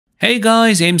Hey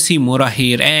guys, MC Mura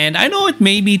here, and I know it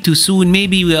may be too soon,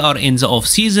 maybe we are in the off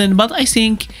season, but I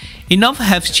think enough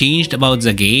have changed about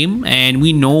the game and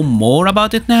we know more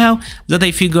about it now that I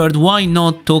figured why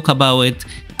not talk about it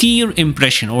tier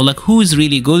impression, or like who is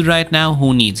really good right now,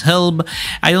 who needs help.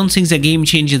 I don't think the game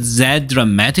changes that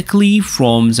dramatically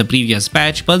from the previous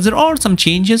patch, but there are some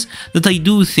changes that I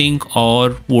do think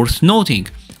are worth noting.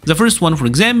 The first one, for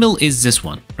example, is this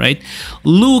one, right?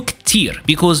 Luke tier,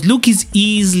 because Luke is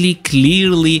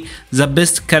clearly the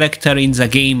best character in the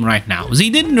game right now.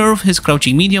 They did nerf his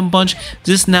crouching medium punch.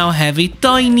 This now have a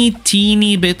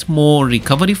teeny bit more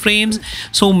recovery frames,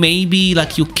 so maybe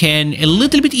like you can a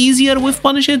little bit easier with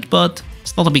punish it, but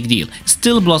it's not a big deal.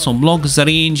 Still Blossom Block, the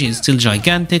range is still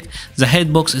gigantic, the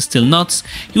hitbox is still nuts.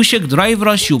 You check drive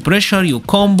rush, you pressure, you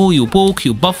combo, you poke,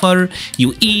 you buffer,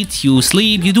 you eat, you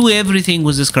sleep, you do everything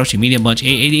with this crouching medium punch.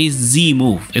 It is the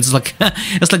move. It's like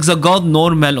it's like the god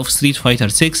normal of Street Fighter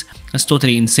 6. It's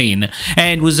totally insane.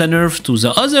 And with the nerf to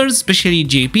the others, especially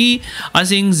JP, I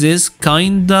think this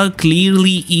kinda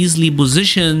clearly easily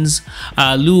positions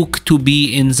Luke to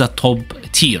be in the top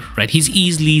tier, right? He's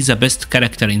easily the best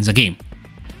character in the game.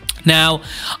 Now,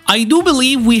 I do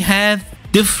believe we have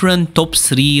different top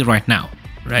 3 right now,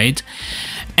 right?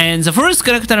 And the first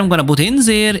character I'm gonna put in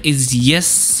there is,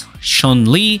 yes,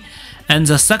 Chun-Li, and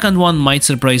the second one might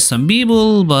surprise some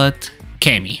people, but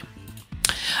Cammy.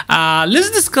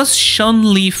 Let's discuss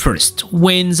Chun-Li first.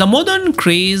 When the modern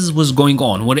craze was going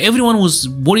on, where everyone was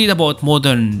worried about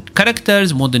modern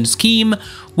characters, modern scheme,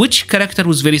 which character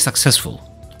was very successful?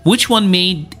 Which one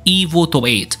made EVO top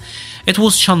 8? It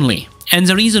was Chun-Li. And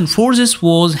the reason for this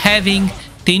was having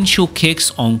Tensho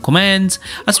kicks on command,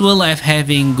 as well as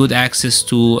having good access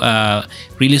to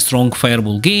really strong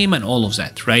fireball game and all of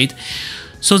that, right?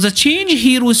 So the change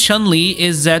here with Chun-Li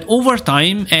is that over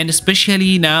time, and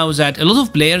especially now that a lot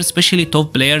of players, especially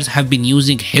top players, have been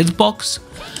using hitbox,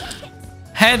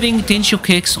 having Tensho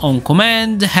kicks on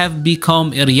command have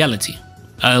become a reality.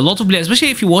 A lot of players, especially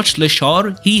if you watch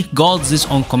Leshar, he got this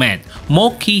on command.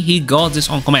 Moki, he got this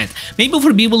on command. Maybe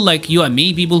for people like you and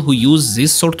me, people who use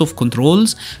this sort of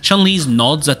controls, Chun-Li is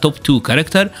not the top 2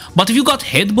 character. But if you got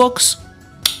hitbox,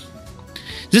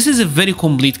 this is a very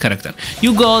complete character.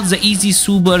 You got the easy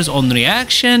supers on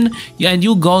reaction, and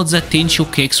you got the Tensho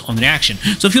kicks on reaction.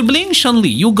 So if you're playing Chun-Li,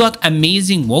 you got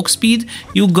amazing walk speed,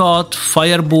 you got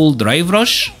fireball drive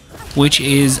rush, which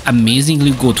is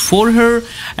amazingly good for her.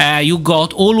 You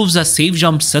got all of the safe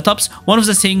jump setups. One of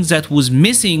the things that was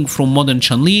missing from modern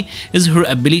Chun-Li is her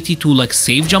ability to like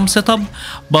safe jump setup,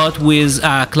 but with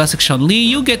classic Chun-Li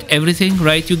you get everything,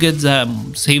 right? You get the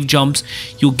safe jumps,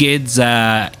 you get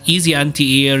the easy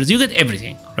anti-airs, you get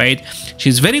everything, right?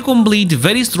 She's very complete,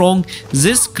 very strong.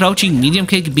 This crouching medium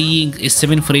kick being a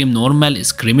 7 frame normal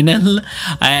is criminal,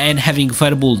 and having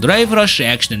fireball drive rush,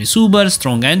 reactionary super,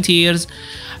 strong anti-airs.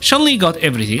 Chun-Li got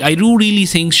everything. I do really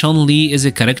think Chun-Li is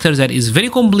a character that is very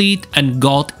complete and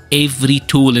got every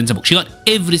tool in the book. She got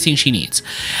everything she needs.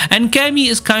 And Cammy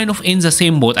is kind of in the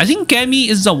same boat. I think Cammy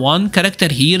is the one character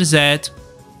here that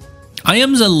I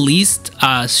am the least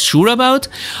sure about,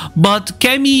 but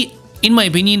Cammy, in my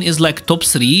opinion, is like top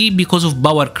 3 because of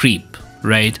power creep,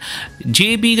 right?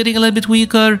 JB getting a little bit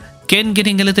weaker, Ken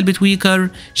getting a little bit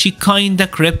weaker, she kinda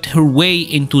crept her way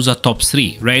into the top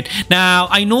 3, right? Now,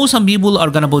 I know some people are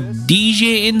gonna put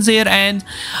DJ in there, and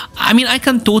I mean, I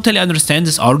can totally understand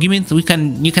this argument. You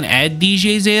can add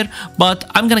DJ there, but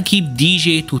I'm gonna keep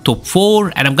DJ to top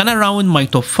 4, and I'm gonna round my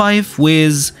top 5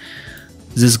 with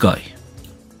this guy,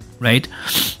 right?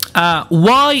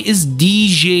 Why is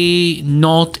DJ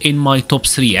not in my top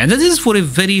 3? And that is for a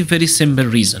very simple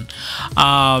reason.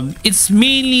 It's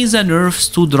mainly the nerfs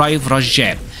to drive rush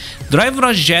jab. Drive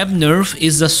rush jab nerf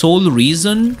is the sole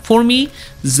reason for me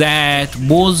that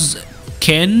both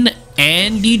Ken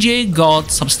and DJ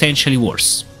got substantially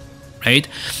worse, right?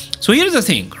 So here's the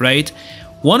thing, right?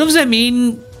 One of the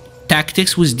main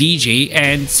tactics with DJ,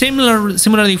 and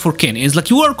similarly for Ken, is like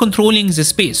you are controlling the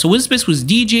space. So with space with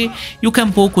DJ, you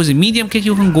can poke with a medium kick,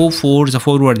 you can go for the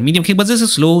forward medium kick, but this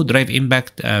is slow, drive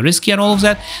impact, risky and all of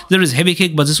that. There is heavy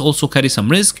kick, but this also carries some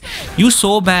risk. You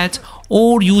saw that,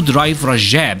 or you drive rush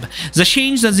jab. The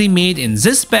change that they made in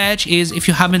this patch is if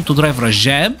you happen to drive rush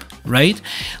jab, right,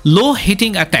 low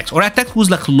hitting attacks or attack with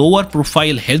like lower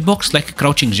profile hitbox like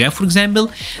crouching jab, for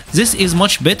example, this is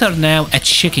much better now at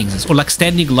checking this, or like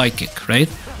standing light kick, right?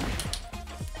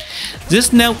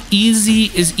 This now is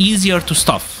easier to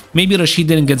stuff. Maybe Rashid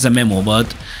didn't get the memo,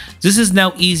 but this is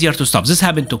now easier to stop. This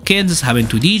happened to Ken, this happened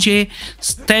to DJ.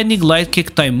 Standing light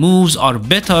kick time moves are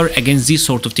better against these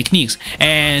sort of techniques,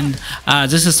 and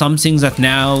this is something that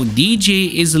now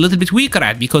DJ is a little bit weaker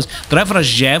at, because drive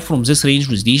rush jab from this range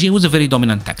with DJ was a very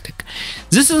dominant tactic.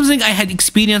 This is something I had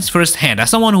experienced firsthand. As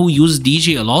someone who used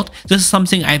DJ a lot, this is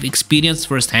something I've experienced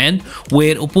firsthand,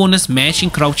 where opponents matching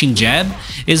crouching jab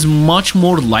is much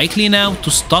more likely now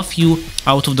to stuff you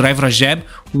out of drive rush jab,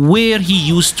 where he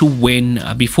used to win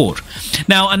before.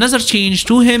 Now another change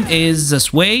to him is the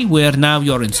sway, where now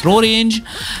you're in throw range,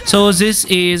 so this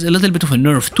is a little bit of a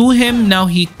nerf to him. Now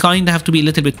he kind of have to be a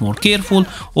little bit more careful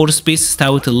or space it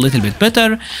out a little bit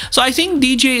better. So I think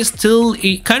DJ is still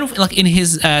kind of like in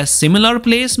his similar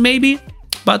place maybe,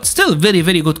 but still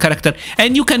very good character,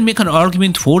 and you can make an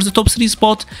argument for the top 3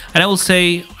 spot, and I will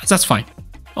say that's fine.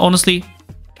 Honestly,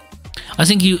 I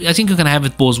think you can have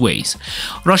it both ways.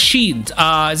 Rashid,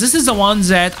 this is the one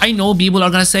that I know people are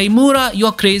gonna say, Mura,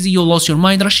 you're crazy, you lost your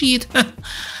mind. Rashid,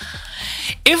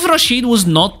 if Rashid was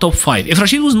not top 5, if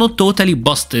Rashid was not totally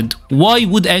busted, why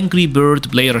would Angry Bird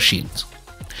play Rashid?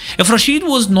 If Rashid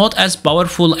was not as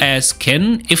powerful as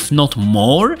Ken, if not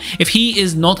more, if he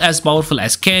is not as powerful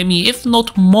as Cammy, if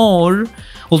not more,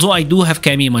 although I do have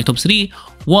Cammy in my top 3,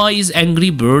 why is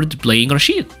Angry Bird playing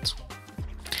Rashid?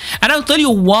 And I'll tell you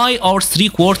why are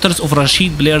 3/4 of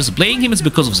Rashid players playing him. Is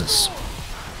because of this.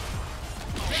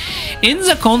 In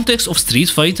the context of Street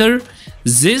Fighter,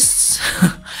 this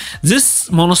this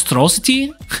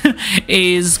monstrosity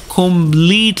is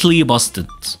completely busted.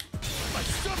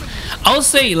 I'll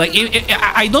say, like,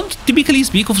 I don't typically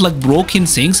speak of like broken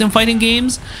things in fighting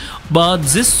games, but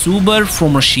this super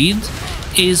from Rashid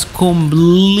is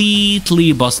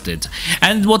completely busted,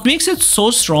 and what makes it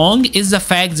so strong is the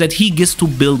fact that he gets to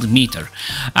build meter.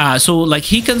 So like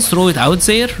he can throw it out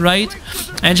there, right,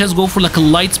 and just go for like a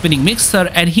light spinning mixer,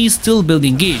 and he's still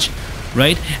building gauge,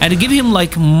 right, and give him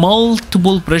like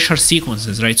multiple pressure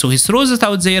sequences, right. So he throws it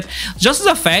out there. Just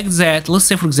the fact that, let's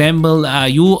say for example,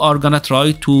 you are gonna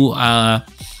try to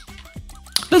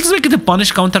let's make it a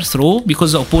punish counter throw,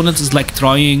 because the opponent is like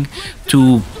trying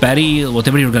to parry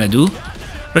whatever you're gonna do.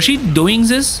 Rashid doing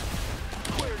this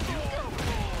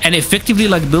and effectively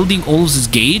like building all of this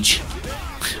gauge,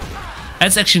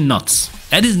 that's actually nuts.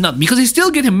 That is not, because he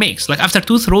still get a mix. Like after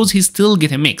 2 throws, he still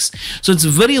get a mix. So it's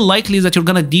very likely that you're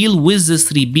gonna deal with this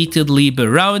repeatedly per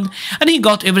round. And he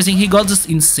got everything. He got this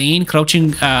insane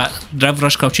crouching drive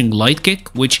rush crouching light kick,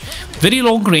 which very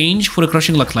long range for a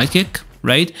crouching like light kick,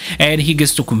 right? And he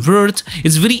gets to convert.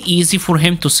 It's very easy for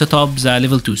him to set up the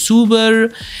level 2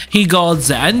 super. He got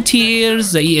the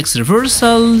anti-airs, the EX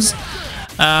reversals.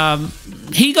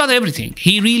 He got everything.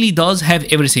 He really does have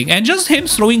everything, and just him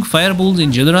throwing fireballs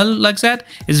in general like that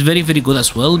is very good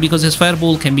as well, because his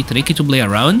fireball can be tricky to play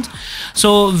around.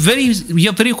 So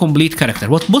very complete character.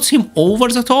 What puts him over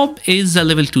the top is the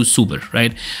level 2 super,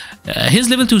 right? His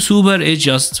level 2 super is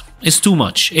just, it's too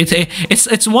much.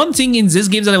 It's one thing in this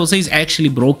game that I will say is actually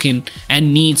broken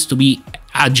and needs to be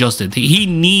adjusted. He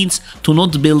needs to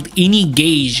not build any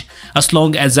gauge as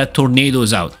long as that tornado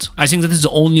is out. I think that is the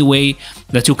only way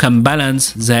that you can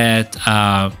balance that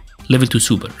level 2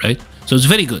 super, right? So it's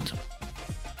very good.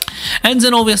 And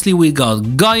then obviously we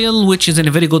got Guile, which is in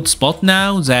a very good spot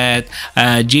now that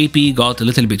JP got a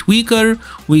little bit weaker.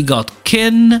 We got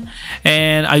Ken,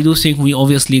 and I do think we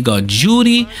obviously got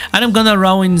Judy, and I'm gonna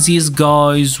round these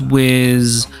guys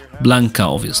with Blanca,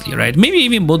 obviously, right? Maybe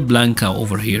even put Blanca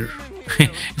over here,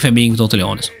 if I'm being totally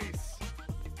honest.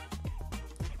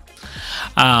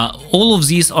 All of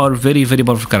these are very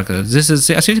powerful characters. This is,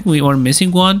 I think we are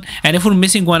missing one, and if we're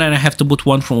missing one and I have to put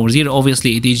one from over here,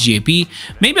 obviously it is JP.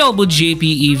 Maybe I'll put JP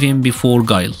even before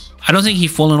Guile. I don't think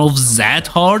he's fallen off that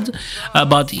hard,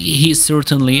 but he's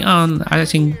certainly on. I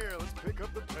think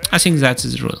that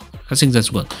is real. I think that's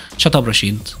good. Shut up,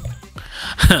 Rashid.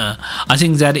 I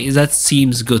think that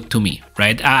seems good to me,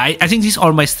 right? I think these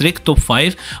are my strict top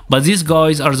 5, but these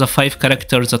guys are the 5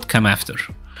 characters that come after.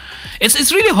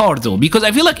 It's really hard though, because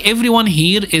I feel like everyone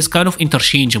here is kind of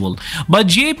interchangeable, but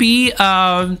JP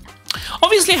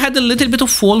obviously had a little bit of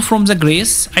fall from the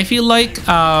grace. I feel like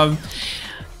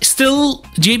still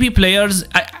JP players,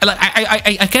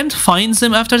 I can't find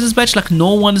them after this batch. Like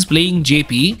no one is playing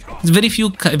JP. Very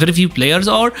few players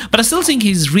are, but I still think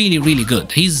he's really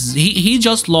good. He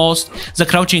just lost the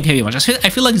crouching heavy match. I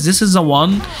feel like this is the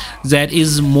one that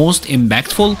is most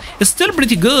impactful. It's still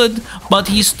pretty good, but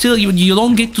he's still, you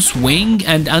don't get to swing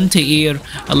and anti-air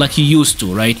like you used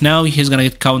to. Right now he's gonna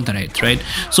get counter hit, right?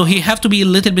 So he have to be a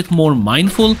little bit more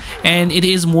mindful, and it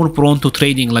is more prone to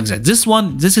trading like that.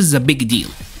 This is a big deal.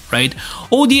 right?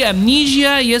 OD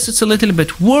Amnesia, yes, it's a little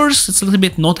bit worse, it's a little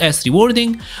bit not as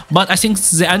rewarding, but I think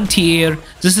the anti-air,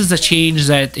 this is the change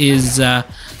that is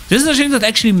this is the change that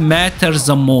actually matters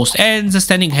the most, and the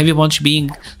standing heavy punch being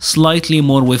slightly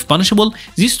more whiff punishable.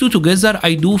 These two together,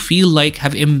 I do feel like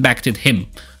have impacted him,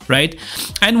 right?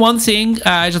 And one thing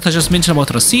I just mentioned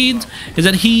about Rashid is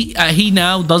that he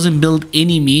now doesn't build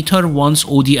any meter once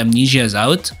OD Amnesia is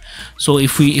out. So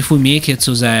if we make it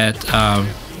so that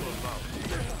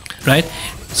right,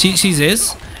 see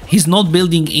this, he's not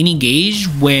building any gauge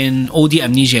when OD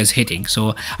Amnesia is hitting.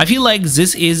 So I feel like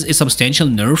this is a substantial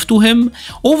nerf to him.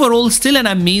 Overall, still an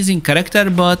amazing character,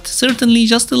 but certainly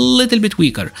just a little bit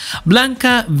weaker.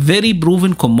 Blanka, very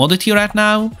proven commodity right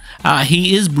now.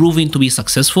 He is proving to be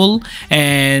successful,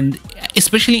 and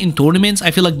especially in tournaments, I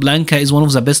feel like Blanka is one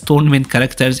of the best tournament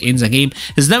characters in the game.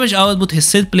 His damage output, his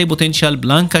set play potential,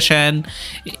 Blanka Shan,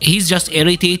 he's just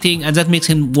irritating, and that makes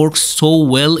him work so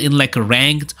well in like a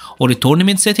ranked or a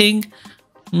tournament setting.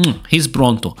 He's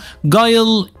Bronto.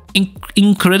 Guile,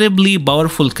 incredibly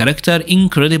powerful character,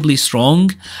 incredibly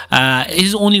strong.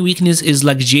 His only weakness is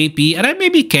like JP and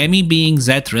maybe Cammy being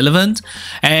that relevant,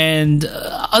 and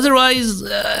otherwise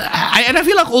I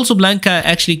feel like also Blanka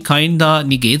actually kinda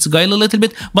negates Guile a little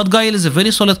bit, but Guile is a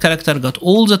very solid character, got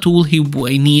all the tool he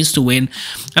needs to win,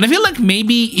 and I feel like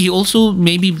maybe he also,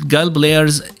 maybe Guile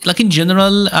players like in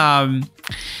general,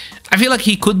 I feel like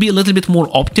he could be a little bit more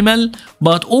optimal,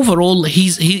 but overall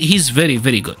he's very,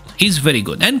 very good. He's very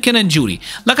good. And Ken and Jury,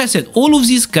 like I said, all of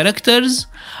these characters,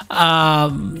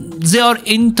 they are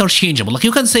interchangeable. Like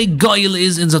you can say Guile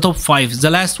is in the top 5, the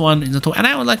last one in the top, and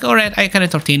I was like, all right, I can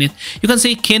entertain it. You can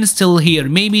say Ken still here,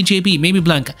 maybe JP, maybe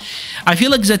Blanka. I feel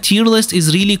like the tier list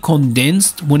is really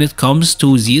condensed when it comes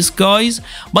to these guys,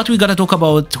 but we gotta talk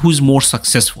about who's more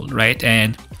successful, right?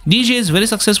 And DJ is very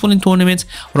successful in tournaments,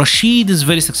 Rashid is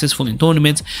very successful in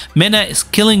tournaments, Mena is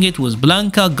killing it with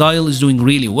Blanka, Guile is doing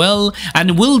really well,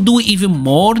 and will do even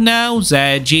more now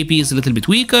that JP is a little bit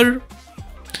weaker.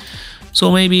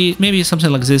 So maybe something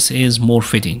like this is more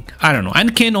fitting. I don't know.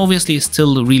 And Ken obviously is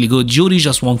still really good. Jury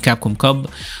just won Capcom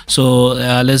Cup, so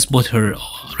let's put her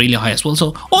really high as well.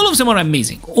 So all of them are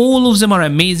amazing. All of them are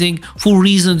amazing for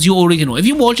reasons you already know. If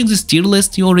you're watching this tier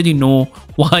list, you already know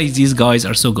why these guys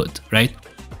are so good, right?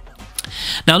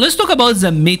 Now let's talk about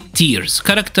the mid tiers,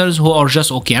 characters who are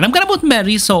just okay, and I'm gonna put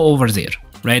Marisa over there,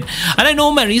 right? And I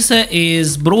know Marisa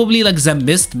is probably like the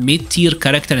best mid-tier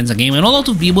character in the game, and a lot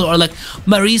of people are like,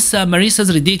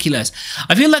 Marisa's ridiculous.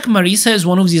 I feel like Marisa is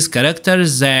one of these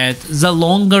characters that the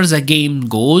longer the game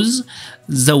goes,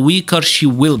 the weaker she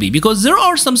will be, because there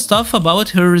are some stuff about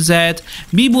her that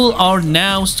people are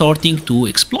now starting to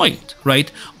exploit,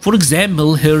 right? For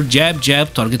example, her jab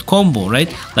target combo,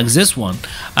 right? Like this one.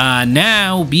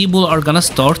 Now people are gonna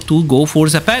start to go for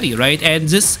the parry, right? And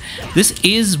this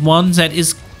is one that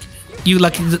is, you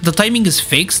like, the timing is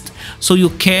fixed, so you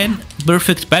can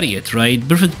perfect parry it, right?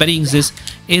 Perfect parrying this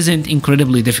isn't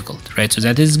incredibly difficult, right? So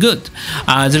that is good.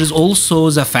 There is also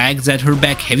the fact that her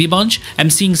back heavy punch, I'm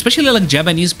seeing, especially like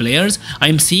Japanese players,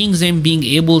 I'm seeing them being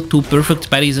able to perfect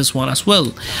parry this one as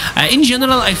well. In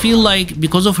general, I feel like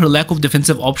because of her lack of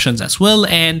defensive options as well,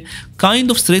 and kind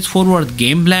of straightforward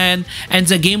game plan, and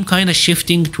the game kind of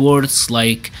shifting towards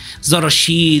like the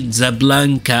Rashid, the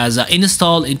Blanka, the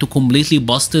install into completely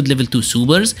busted level 2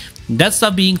 supers, that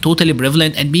stuff being totally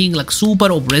prevalent and being like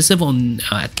super oppressive on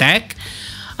attack,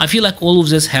 I feel like all of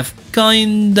this have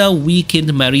kinda weakened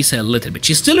Marisa a little bit.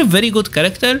 She's still a very good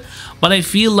character, but I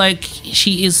feel like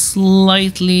she is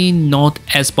slightly not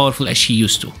as powerful as she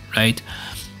used to, right?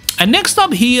 And next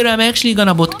up here, I'm actually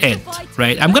gonna put Ed,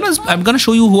 right? I'm gonna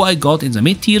show you who I got in the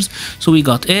mid tiers. So we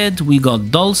got Ed, we got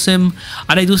Dhalsim,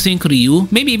 and I do think Ryu,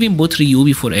 maybe even put Ryu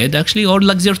before Ed actually, or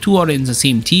like their two are in the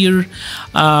same tier.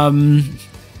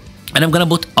 And I'm gonna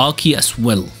put Aki as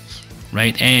well,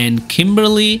 right? And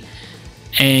Kimberly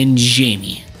and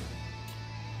Jamie,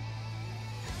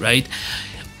 right?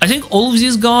 I think all of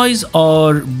these guys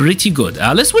are pretty good.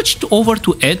 Let's switch over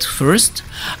to Ed first,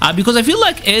 because I feel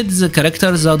like Ed is a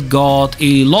character that got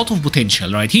a lot of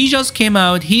potential, right? He just came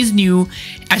out, he's new.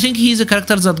 I think he's a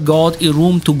character that got a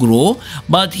room to grow,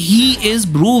 but he is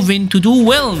proven to do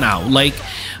well now. Like,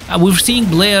 we're seeing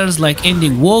players like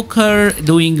Ending Walker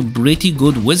doing pretty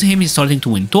good with him. He's starting to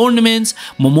win tournaments.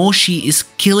 Momoshi is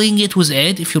killing it with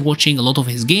Ed if you're watching a lot of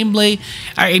his gameplay.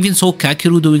 I even saw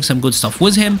Kakeru doing some good stuff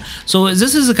with him. So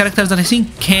this is a character that I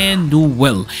think can do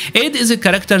well. Ed is a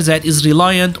character that is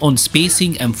reliant on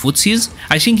spacing and footsies.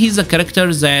 I think he's a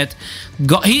character that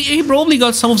he probably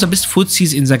got some of the best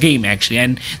footsies in the game actually,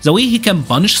 and the way he can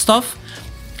punish stuff,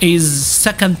 is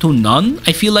second to none.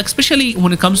 I feel like, especially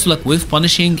when it comes to like whiff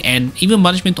punishing and even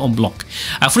punishment on block.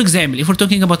 For example, if we're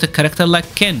talking about a character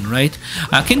like Ken, right?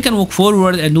 Ken can walk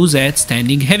forward and do that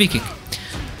standing heavy kick.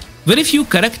 Very few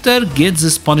character gets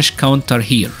this punish counter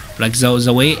here, like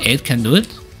the way Ed can do it.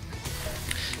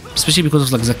 Especially because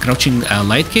of like the crouching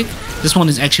light kick. This one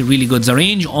is actually really good. The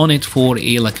range on it for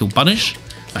a like a punish,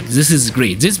 like this is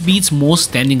great. This beats most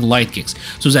standing light kicks,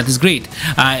 so that is great.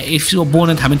 If your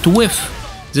opponent happen to whiff,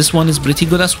 this one is pretty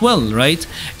good as well, right?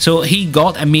 So he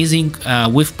got amazing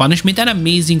whiff punishment and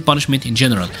amazing punishment in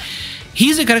general.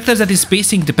 He's a character that is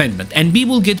spacing dependent, and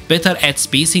people get better at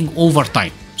spacing over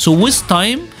time. So with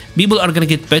time, people are gonna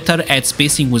get better at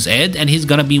spacing with Ed, and he's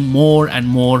gonna be more and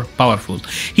more powerful.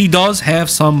 He does have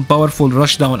some powerful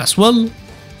rushdown as well,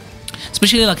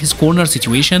 especially like his corner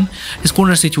situation. His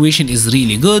corner situation is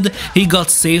really good. He got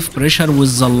safe pressure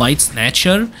with the light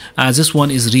snatcher. This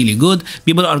one is really good.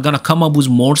 People are gonna come up with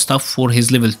more stuff for his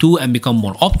level 2 and become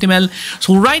more optimal.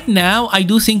 So right now, I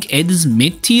do think Ed is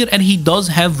mid tier and he does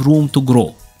have room to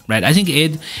grow. Right, I think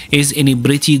Ed is in a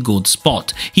pretty good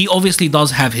spot. He obviously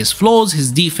does have his flaws. His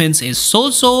defense is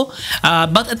so-so,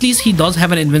 but at least he does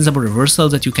have an invincible reversal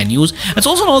that you can use. It's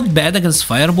also not bad against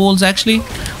fireballs, actually.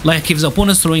 Like if the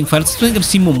opponent's throwing fire, I think I've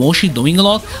seen Momoshi doing a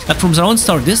lot. Like from the round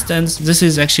star distance, this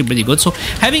is actually pretty good. So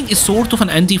having a sort of an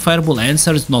anti-fireball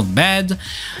answer is not bad.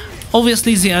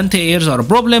 Obviously, the anti-airs are a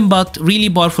problem, but really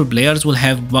powerful players will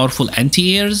have powerful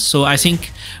anti-airs. So I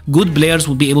think good players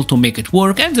will be able to make it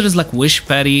work. And there is like wish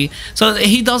parry. So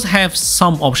he does have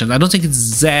some options. I don't think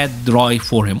it's that dry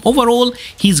for him. Overall,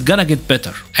 he's gonna get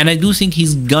better. And I do think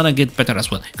he's gonna get better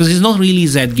as well, because he's not really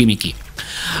that gimmicky.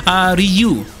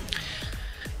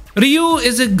 Ryu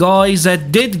is a guy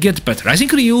that did get better. I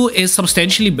think Ryu is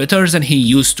substantially better than he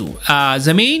used to.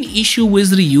 The main issue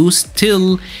with Ryu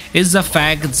still is the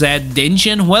fact that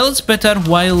Denjin, while it's better,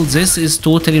 while this is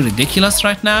totally ridiculous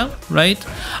right now, right?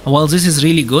 While this is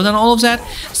really good and all of that,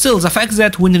 still the fact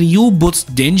that when Ryu puts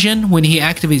Denjin, when he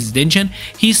activates Denjin,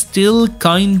 he's still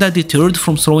kinda deterred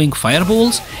from throwing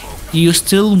fireballs. You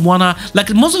still wanna,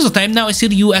 like most of the time now I see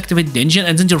you activate Denjin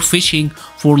and then you're fishing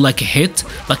for like a hit,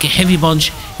 like a heavy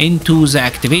punch into the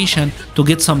activation to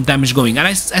get some damage going. And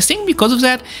I think because of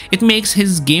that, it makes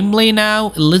his gameplay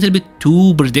now a little bit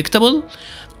too predictable.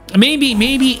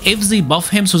 Maybe if they buff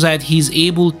him so that he's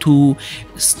able to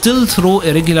still throw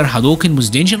a regular Hadouken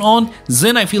with Denjin on,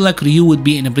 then I feel like Ryu would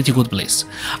be in a pretty good place.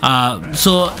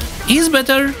 So he's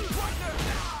better,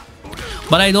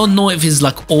 but I don't know if he's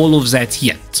like all of that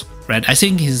yet. Right? I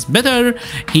think he's better.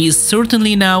 He is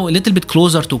certainly now a little bit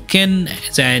closer to Ken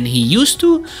than he used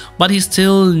to, but he's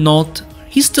still not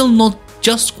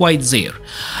just quite there.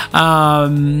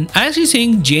 I actually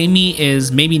think Jamie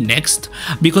is maybe next,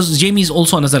 because Jamie is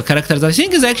also another character that I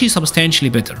think is actually substantially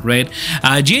better, right?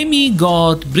 Jamie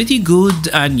got pretty good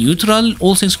neutral,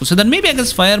 all things considered. Maybe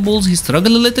against fireballs he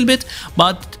struggled a little bit,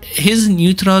 but his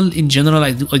neutral in general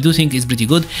I do think is pretty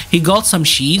good. He got some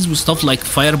shields with stuff like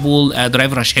fireball,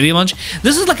 drive rush, heavy punch.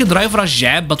 This is like a drive rush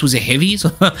jab but with a heavy,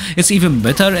 so it's even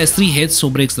better. As 3 hits, so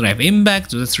breaks drive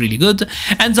impact, so that's really good.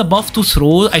 And the buff to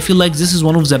throw, I feel like this is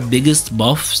one of the biggest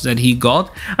buffs that he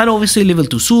got, and obviously level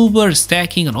 2 super,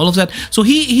 stacking and all of that. So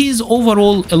he's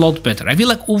overall a lot better. I feel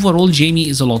like overall Jamie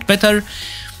is a lot better.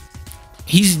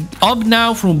 He's up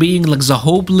now from being like the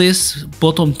hopeless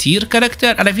bottom tier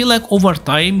character, and I feel like over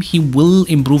time he will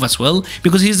improve as well,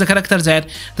 because he's a character that,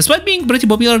 despite being pretty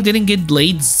popular, didn't get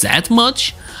played that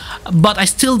much. But I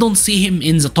still don't see him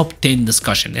in the top 10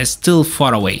 discussion. It's still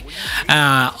far away.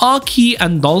 Aki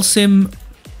and Dhalsim,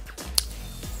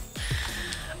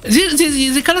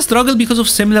 they kind of struggle because of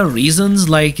similar reasons.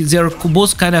 Like they're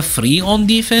both kind of free on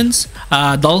defense.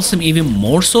 Dhalsim even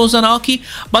more so than Aki.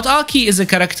 But Aki is a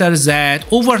character that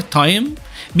over time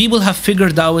people have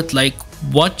figured out like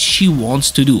what she wants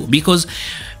to do, because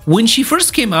when she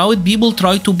first came out, people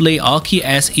tried to play Aki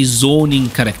as a zoning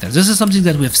character. This is something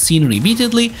that we have seen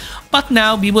repeatedly, but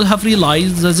now people have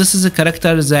realized that this is a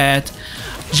character that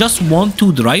just want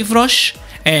to drive rush,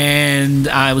 and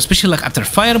especially like after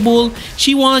fireball,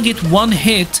 she wanna get one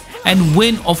hit and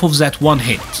win off of that one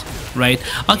hit. Right?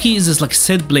 Aki is this like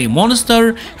set play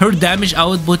monster. Her damage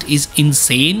output is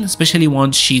insane, especially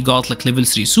once she got like level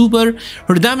 3 super.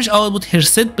 Her damage output, her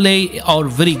set play are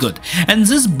very good, and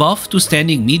this buff to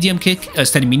standing medium kick,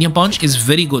 standing medium punch is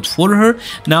very good for her.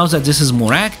 Now that this is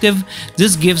more active,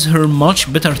 this gives her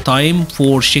much better time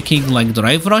for shaking like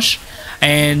drive rush,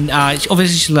 and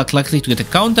obviously she's like likely to get a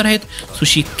counter hit, so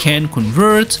she can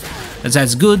convert.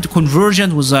 That's good.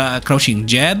 Conversion was a crouching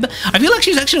jab. I feel like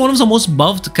she's actually one of the most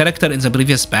buffed character in the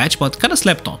previous patch, but kind of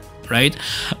slept on, right?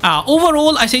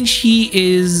 Overall, I think she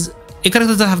is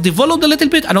characters that have developed a little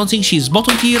bit. I don't think she's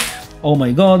bottom tier. Oh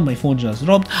my god, my phone just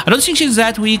dropped. I don't think she's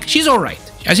that weak. She's alright.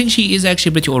 I think she is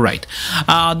actually pretty alright.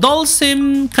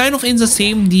 Dhalsim, kind of in the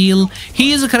same deal.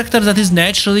 He is a character that is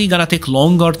naturally gonna take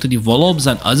longer to develop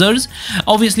than others.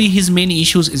 Obviously, his main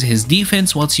issues is his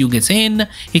defense. Once you get in,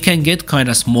 he can get kind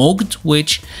of smoked,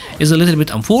 which is a little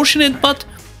bit unfortunate, but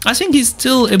I think he's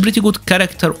still a pretty good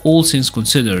character, all things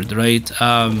considered, right?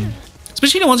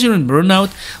 Especially once you're in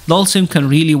burnout, Dhalsim can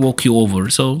really walk you over.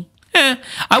 So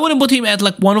I wouldn't put him at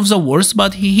like one of the worst,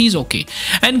 but he's okay.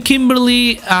 And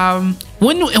Kimberly,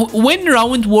 when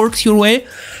round works your way,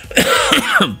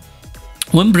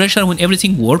 when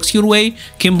everything works your way,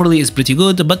 Kimberly is pretty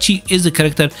good, but she is a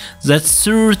character that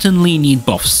certainly need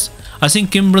buffs. I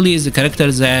think Kimberly is a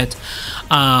character that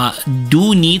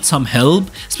do need some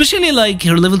help, especially like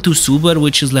her level 2 super,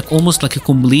 which is like almost like a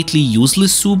completely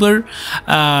useless super.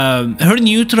 Her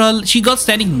neutral, she got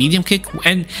standing medium kick,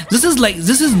 and this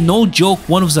is no joke,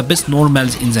 one of the best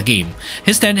normals in the game.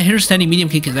 Her standing medium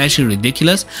kick is actually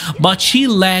ridiculous, but she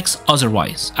lacks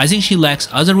otherwise. I think she lacks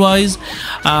otherwise.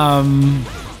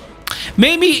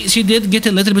 Maybe she did get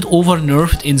a little bit over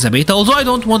nerfed in the beta, although I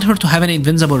don't want her to have an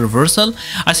invincible reversal.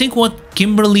 I think what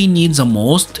Kimberly needs the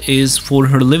most is for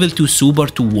her level 2 super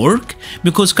to work,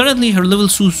 because currently her level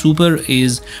 2 super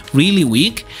is really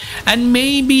weak, and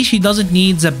maybe she doesn't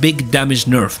need the big damage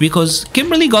nerf, because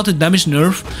Kimberly got a damage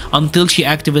nerf until she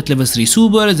activates level 3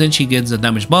 super, then she gets the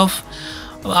damage buff.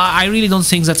 I really don't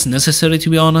think that's necessary, to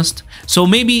be honest. So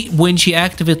maybe when she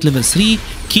activates level 3,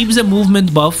 keep the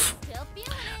movement buff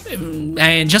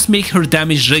and just make her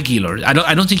damage regular.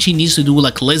 I don't think she needs to do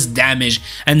like less damage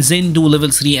and then do level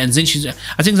 3 and then she's...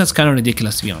 I think that's kind of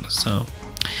ridiculous, to be honest. So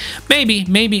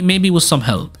maybe with some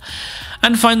help.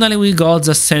 And finally we got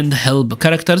the send help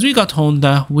characters. We got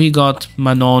Honda, we got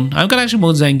Manon. I'm gonna actually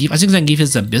vote Zangief. I think Zangief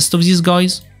is the best of these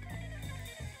guys.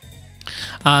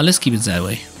 Let's keep it that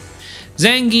way.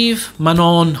 Zangief,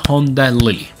 Manon, Honda,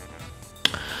 Lily.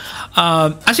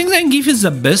 I think Zangief is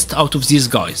the best out of these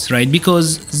guys, right?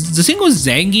 Because the thing with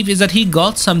Zangief is that he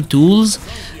got some tools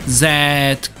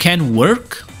that can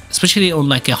work, especially on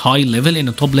like a high level in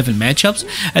the top level matchups.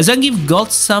 Zangief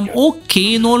got some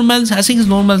okay normals. I think his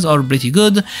normals are pretty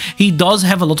good. He does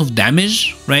have a lot of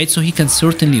damage, right? So he can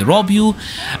certainly rob you.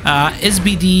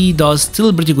 SBD does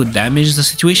still pretty good damage. The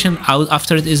situation out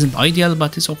after it isn't ideal,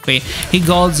 but it's okay. He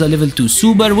got the level 2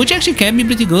 super, which actually can be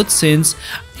pretty good since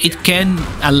it can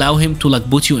allow him to like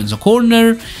put you in the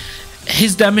corner.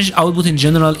 His damage output in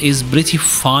general is pretty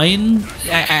fine.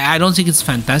 I don't think it's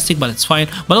fantastic, but it's fine.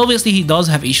 But obviously he does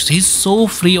have issues. He's so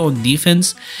free on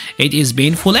defense, it is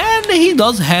painful, and he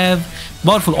does have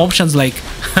powerful options like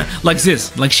like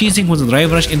this, like cheating with the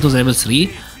drive rush into the level 3.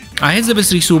 His level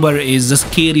 3 super is the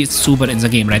scariest super in the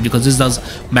game, right? Because this does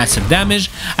massive damage,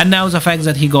 and now the fact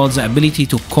that he got the ability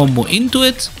to combo into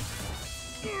it,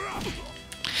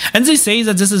 and they say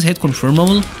that this is hit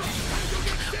confirmable.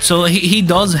 So he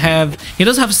does have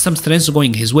some strengths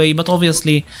going his way, but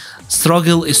obviously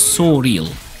struggle is so real,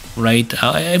 right?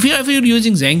 If you're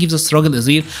using Zangief, the struggle is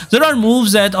real. There are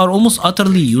moves that are almost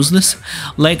utterly useless,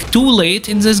 like too late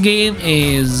in this game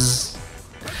is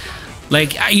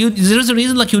like there's a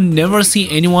reason like you never see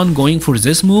anyone going for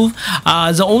this move.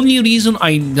 The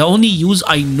only use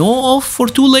I know of for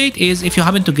too late is if you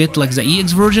happen to get like the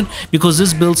EX version, because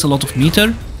this builds a lot of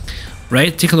meter.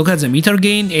 Right, take a look at the meter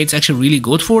gain, it's actually really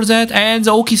good for that, and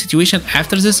the Oki situation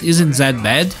after this isn't that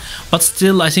bad, but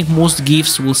still I think most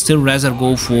gifts will still rather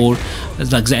go for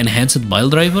like the enhanced bile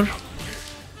driver.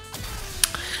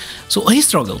 So he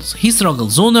struggles.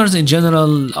 Zoners in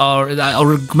general are,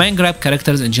 or command grab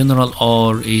characters in general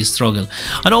are a struggle.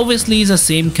 And obviously the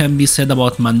same can be said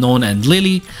about Manon and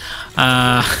Lily.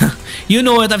 You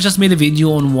know it, I've just made a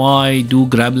video on why do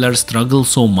grabblers struggle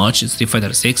so much in Street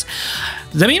Fighter 6.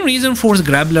 The main reason for the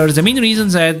grabblers, the main reason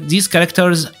that these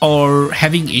characters are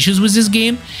having issues with this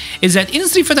game is that in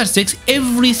Street Fighter 6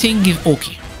 everything gives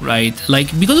Oki, right?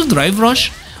 Like because of Drive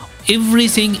Rush,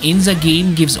 everything in the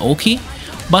game gives Oki.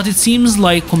 But it seems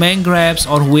like command grabs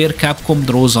are where Capcom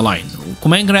draws a line.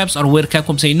 Command grabs are where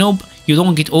Capcom say, nope, you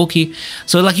don't get Oki.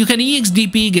 So like you can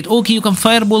EXDP, get Oki, you can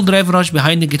fireball drive rush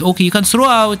behind it, get Oki, you can throw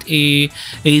out a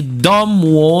dumb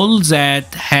wall that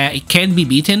can be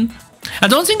beaten. I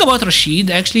don't think about Rashid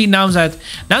actually now that's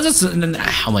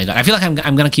oh my god, I feel like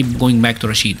I'm gonna keep going back to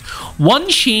Rashid. One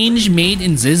change made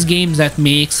in this game that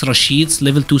makes Rashid's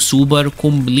level 2 super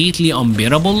completely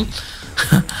unbearable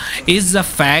is the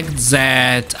fact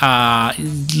that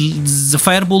the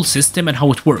fireball system and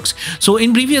how it works. So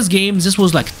in previous games this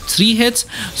was like 3 hits,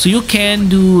 so you can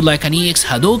do like an EX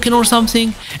Hadouken or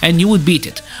something and you would beat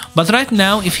it. But right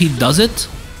now if he does it,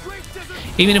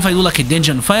 Even if I do like a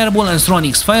Dungeon Fireball and throw an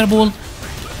X Fireball,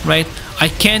 right? I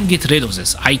can't get rid of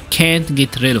this. I can't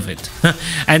get rid of it.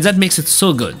 And that makes it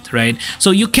so good, right?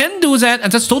 So you can do that,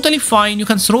 and that's totally fine. You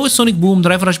can throw a Sonic Boom,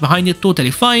 Drive Rush behind it,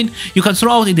 totally fine. You can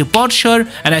throw out a Departure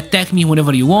and attack me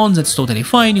whenever you want, that's totally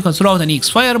fine. You can throw out an EX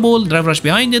Fireball, Drive Rush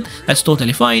behind it, that's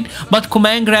totally fine. But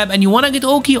Command Grab and you wanna get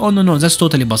Oki? Oh no, that's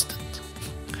totally busted.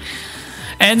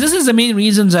 And this is the main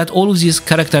reason that all of these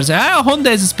characters, Honda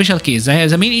is a special case.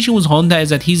 The main issue with Honda is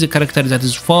that he's a character that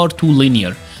is far too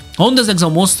linear. Honda's like the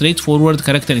most straightforward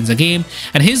character in the game,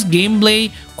 and his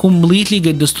gameplay completely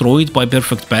get destroyed by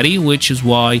perfect parry, which is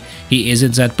why he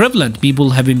isn't that prevalent.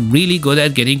 People have been really good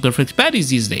at getting perfect parries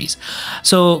these days.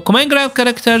 So command grab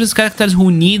characters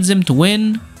who need them to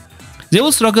win, they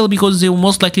will struggle because they will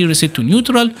most likely reset to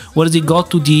neutral, where they got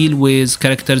to deal with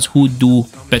characters who do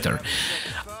better.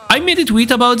 I made a tweet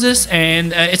about this,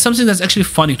 and it's something that's actually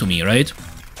funny to me, right?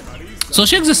 So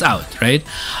check this out, right?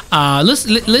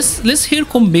 Let's here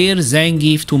compare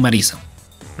Zangief to Marisa,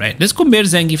 right? Let's compare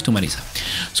Zangief to Marisa.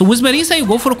 So with Marisa, you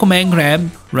go for a command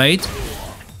grab, right?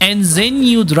 And then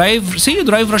you drive, say you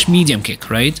drive rush medium kick,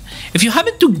 right? If you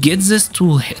happen to get this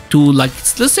to like,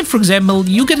 let's say for example,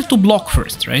 you get it to block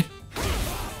first, right?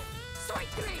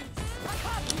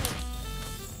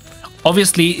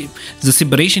 Obviously, the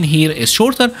separation here is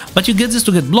shorter, but you get this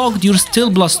to get blocked, you're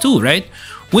still +2, right?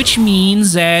 Which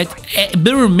means that at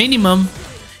bare minimum,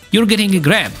 you're getting a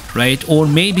grab, right? Or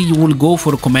maybe you will go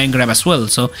for a command grab as well.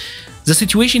 So the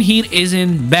situation here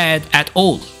isn't bad at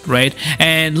all, right?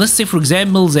 And let's say, for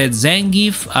example, that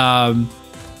Zangief,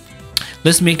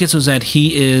 let's make it so that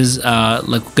he is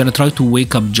like gonna try to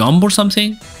wake up jump or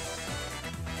something.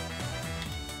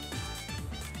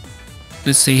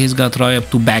 Let's say he's gonna try up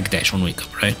to backdash on wake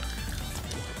up, right?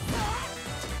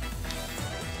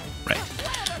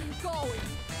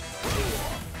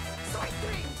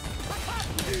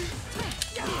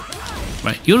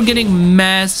 Right, you're getting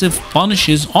massive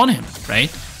punishes on him,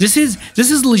 right? This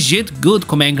is legit good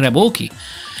command grab Oki.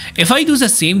 If I do the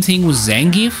same thing with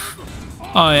Zangief,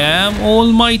 I am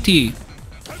almighty.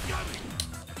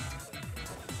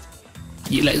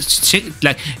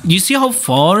 Like, you see how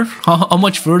far, how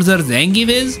much further Zangief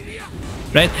is,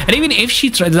 right? And even if she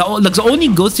tries, like the only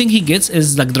good thing he gets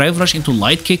is like drive rush into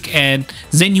light kick, and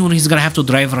then he's gonna have to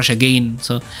drive rush again.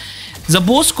 So the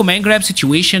boss command grab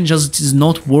situation just is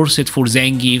not worth it for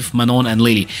Zangief, Manon, and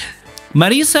Lily.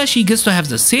 Marisa, she gets to have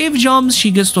the safe jumps,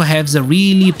 she gets to have the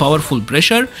really powerful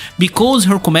pressure because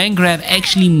her command grab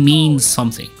actually means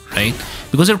something, right?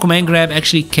 Because her command grab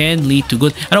actually can lead to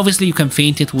good, and obviously you can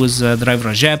feint it with drive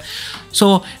rush jab.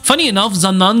 So funny enough,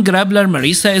 the non-grappler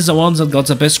Marisa is the one that got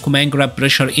the best command grab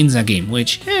pressure in the game,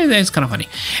 which is kind of funny.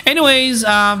 Anyways,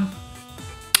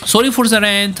 sorry for the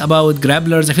rant about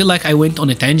grapplers. I feel like I went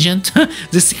on a tangent.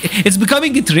 It's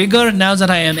becoming a trigger now that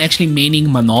I am actually maining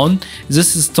Manon.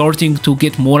 This is starting to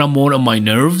get more and more on my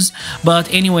nerves.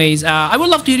 But anyways, I would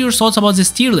love to hear your thoughts about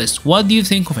this tier list. What do you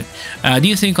think of it? Do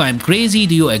you think I'm crazy?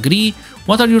 Do you agree?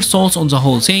 What are your thoughts on the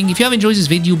whole thing? If you have enjoyed this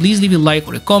video, please leave a like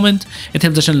or a comment. It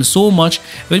helps the channel so much.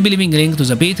 We'll be leaving a link to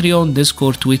the Patreon,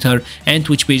 Discord, Twitter, and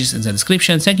Twitch pages in the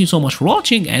description. Thank you so much for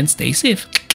watching, and stay safe.